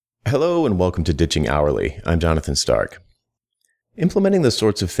Hello and welcome to Ditching Hourly. I'm Jonathan Stark. Implementing the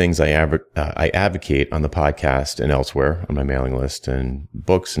sorts of things I advocate on the podcast and elsewhere on my mailing list and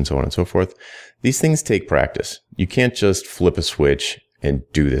books and so on and so forth, these things take practice. You can't just flip a switch and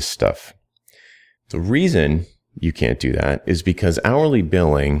do this stuff. The reason you can't do that is because hourly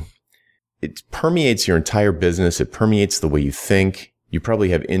billing, it permeates your entire business. It permeates the way you think. You probably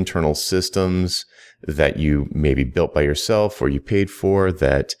have internal systems that you maybe built by yourself or you paid for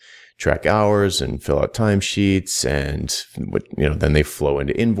that track hours and fill out timesheets, and then they flow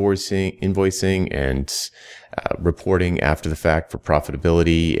into invoicing and reporting after the fact for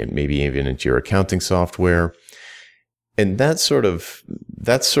profitability, and maybe even into your accounting software. And that sort of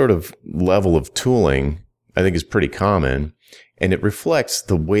level of tooling, I think, is pretty common, and it reflects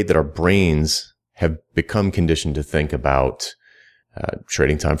the way that our brains have become conditioned to think about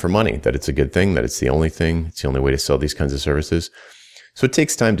trading time for money, that it's a good thing, that it's the only thing, it's the only way to sell these kinds of services. So it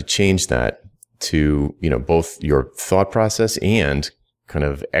takes time to change that to, both your thought process and kind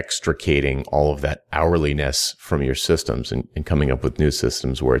of extricating all of that hourliness from your systems and coming up with new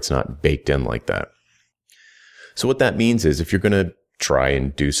systems where it's not baked in like that. So what that means is if you're going to try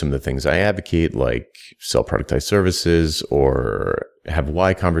and do some of the things I advocate, like sell productized services or have a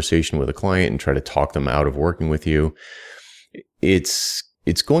why conversation with a client and try to talk them out of working with you, it's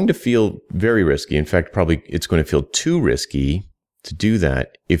going to feel very risky. In fact, probably it's going to feel too risky to do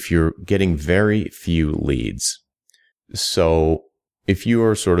that if you're getting very few leads. So if you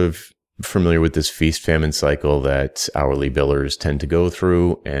are sort of familiar with this feast-famine cycle that hourly billers tend to go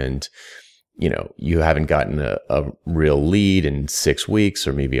through, and you haven't gotten a real lead in 6 weeks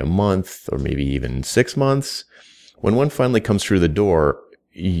or maybe a month or maybe even 6 months, when one finally comes through the door,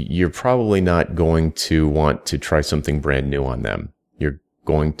 you're probably not going to want to try something brand new on them. You're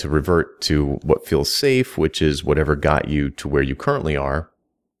going to revert to what feels safe, which is whatever got you to where you currently are.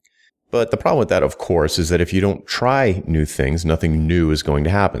 But the problem with that, of course, is that if you don't try new things, nothing new is going to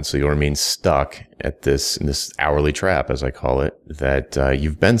happen. So you'll remain stuck in this hourly trap, as I call it, that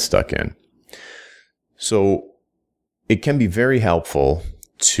you've been stuck in. So it can be very helpful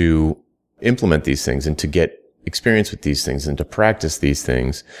to implement these things and to get experience with these things and to practice these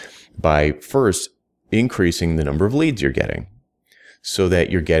things by first increasing the number of leads you're getting so that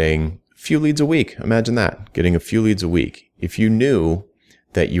you're getting a few leads a week. Imagine that, getting a few leads a week. If you knew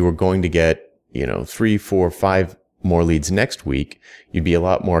that you were going to get, 3, 4, 5 more leads next week, you'd be a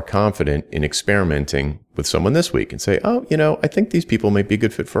lot more confident in experimenting with someone this week and say, I think these people might be a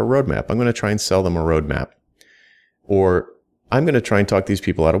good fit for a roadmap. I'm going to try and sell them a roadmap. Or I'm going to try and talk these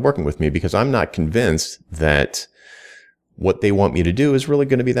people out of working with me because I'm not convinced that what they want me to do is really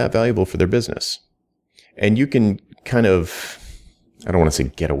going to be that valuable for their business. And you can kind of, I don't want to say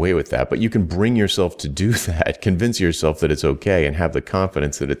get away with that, but you can bring yourself to do that, convince yourself that it's okay and have the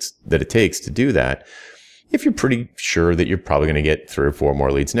confidence that it takes to do that if you're pretty sure that you're probably going to get 3 or 4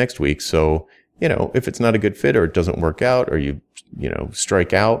 more leads next week. So, if it's not a good fit or it doesn't work out or you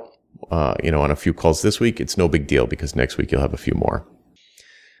strike out, on a few calls this week, it's no big deal because next week you'll have a few more.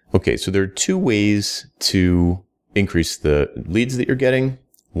 Okay, so there are 2 ways to increase the leads that you're getting.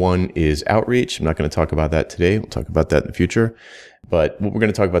 One is outreach. I'm not going to talk about that today. We'll talk about that in the future. But what we're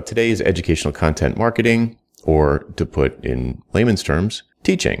going to talk about today is educational content marketing, or to put in layman's terms,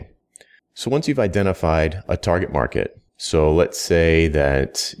 teaching. So once you've identified a target market, so let's say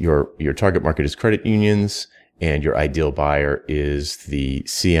that your target market is credit unions, and your ideal buyer is the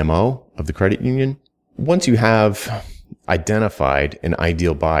CMO of the credit union. Once you have identified an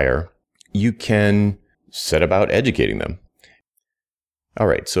ideal buyer, you can set about educating them. All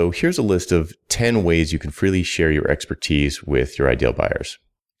right, so here's a list of 10 ways you can freely share your expertise with your ideal buyers.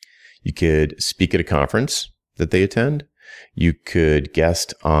 You could speak at a conference that they attend. You could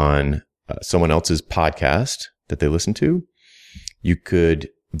guest on someone else's podcast that they listen to. You could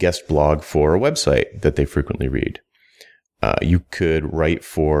guest blog for a website that they frequently read. You could write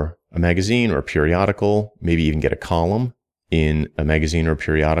for a magazine or a periodical, maybe even get a column in a magazine or a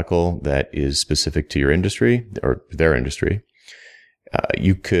periodical that is specific to your industry or their industry.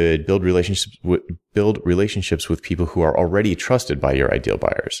 You could build relationships with people who are already trusted by your ideal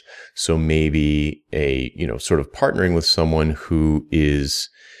buyers. So maybe sort of partnering with someone who is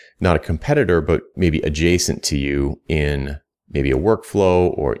not a competitor, but maybe adjacent to you in maybe a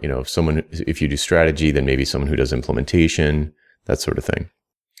workflow, or, if you do strategy, then maybe someone who does implementation, that sort of thing.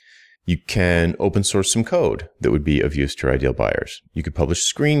 You can open source some code that would be of use to your ideal buyers. You could publish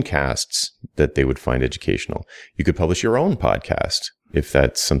screencasts that they would find educational. You could publish your own podcast if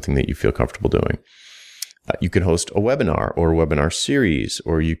that's something that you feel comfortable doing. You could host a webinar or a webinar series,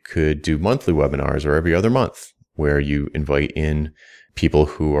 or you could do monthly webinars or every other month where you invite in people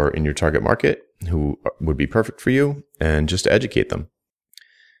who are in your target market who would be perfect for you and just to educate them.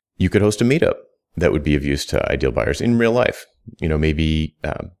 You could host a meetup that would be of use to ideal buyers in real life. Maybe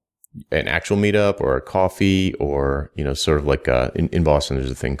an actual meetup or a coffee or, sort of like in Boston,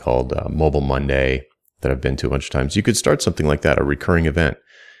 there's a thing called Mobile Monday that I've been to a bunch of times. You could start something like that, a recurring event.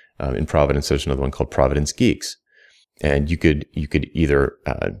 In Providence, there's another one called Providence Geeks. And you could either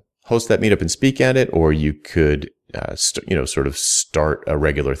host that meetup and speak at it, or you could, sort of start a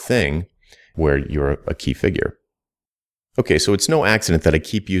regular thing where you're a key figure. Okay, so it's no accident that I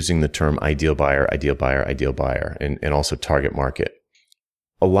keep using the term ideal buyer, and also target market.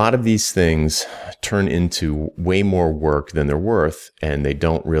 A lot of these things turn into way more work than they're worth, and they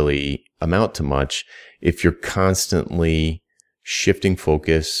don't really amount to much if you're constantly shifting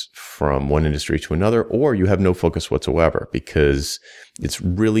focus from one industry to another, or you have no focus whatsoever, because it's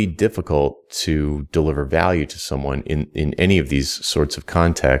really difficult to deliver value to someone in any of these sorts of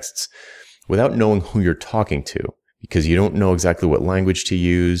contexts without knowing who you're talking to, because you don't know exactly what language to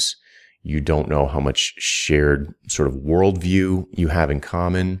use. You don't know how much shared sort of worldview you have in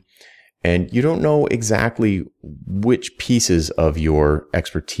common, and you don't know exactly which pieces of your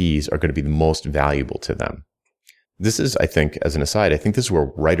expertise are going to be the most valuable to them. This is, I think, as an aside, I think this is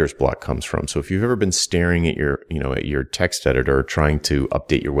where writer's block comes from. So if you've ever been staring at your text editor trying to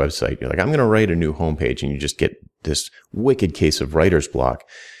update your website, you're like, I'm going to write a new homepage, and you just get this wicked case of writer's block.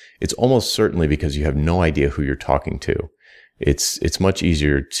 It's almost certainly because you have no idea who you're talking to. It's much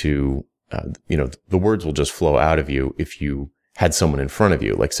easier to, the words will just flow out of you if you had someone in front of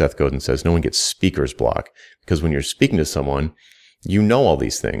you. Like Seth Godin says, no one gets speaker's block, because when you're speaking to someone, you know all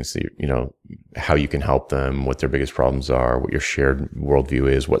these things, how you can help them, what their biggest problems are, what your shared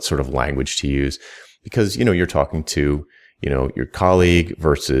worldview is, what sort of language to use, because, you're talking to, your colleague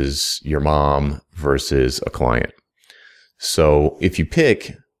versus your mom versus a client. So if you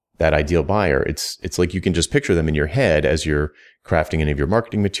pick that ideal buyer, it's like you can just picture them in your head as you're crafting any of your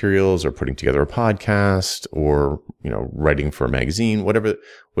marketing materials or putting together a podcast or, writing for a magazine,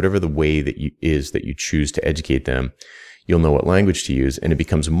 whatever the way that you choose to educate them. You'll know what language to use, and it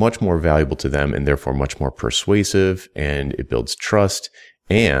becomes much more valuable to them and therefore much more persuasive, and it builds trust,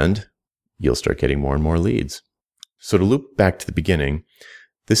 and you'll start getting more and more leads. So to loop back to the beginning,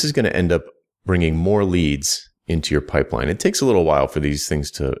 this is going to end up bringing more leads into your pipeline. It takes a little while for these things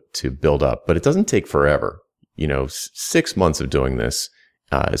to build up, but it doesn't take forever. 6 months of doing this,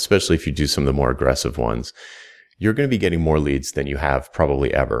 especially if you do some of the more aggressive ones, you're going to be getting more leads than you have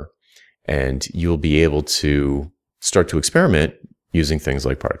probably ever. And you'll be able to start to experiment using things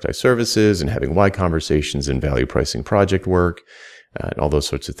like productized services and having why conversations and value pricing project work and all those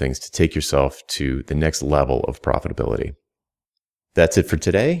sorts of things to take yourself to the next level of profitability. That's it for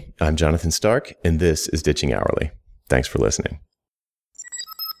today. I'm Jonathan Stark, and this is Ditching Hourly. Thanks for listening.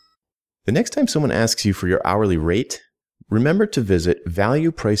 The next time someone asks you for your hourly rate, remember to visit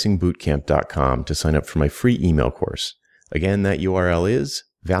valuepricingbootcamp.com to sign up for my free email course. Again, that URL is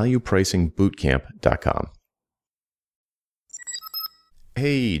valuepricingbootcamp.com.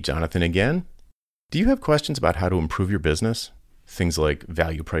 Hey, Jonathan again. Do you have questions about how to improve your business? Things like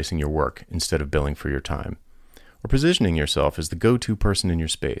value pricing your work instead of billing for your time, or positioning yourself as the go-to person in your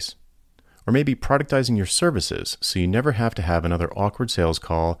space, or maybe productizing your services so you never have to have another awkward sales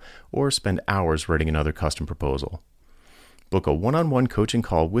call or spend hours writing another custom proposal. Book a one-on-one coaching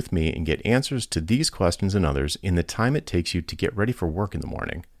call with me and get answers to these questions and others in the time it takes you to get ready for work in the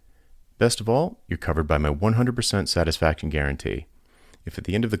morning. Best of all, you're covered by my 100% satisfaction guarantee. If at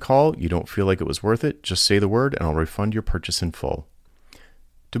the end of the call you don't feel like it was worth it, just say the word and I'll refund your purchase in full.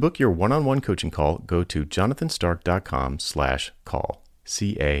 To book your one-on-one coaching call, go to jonathanstark.com/call,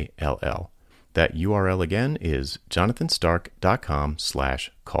 CALL. That URL again is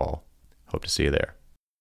jonathanstark.com/call. Hope to see you there.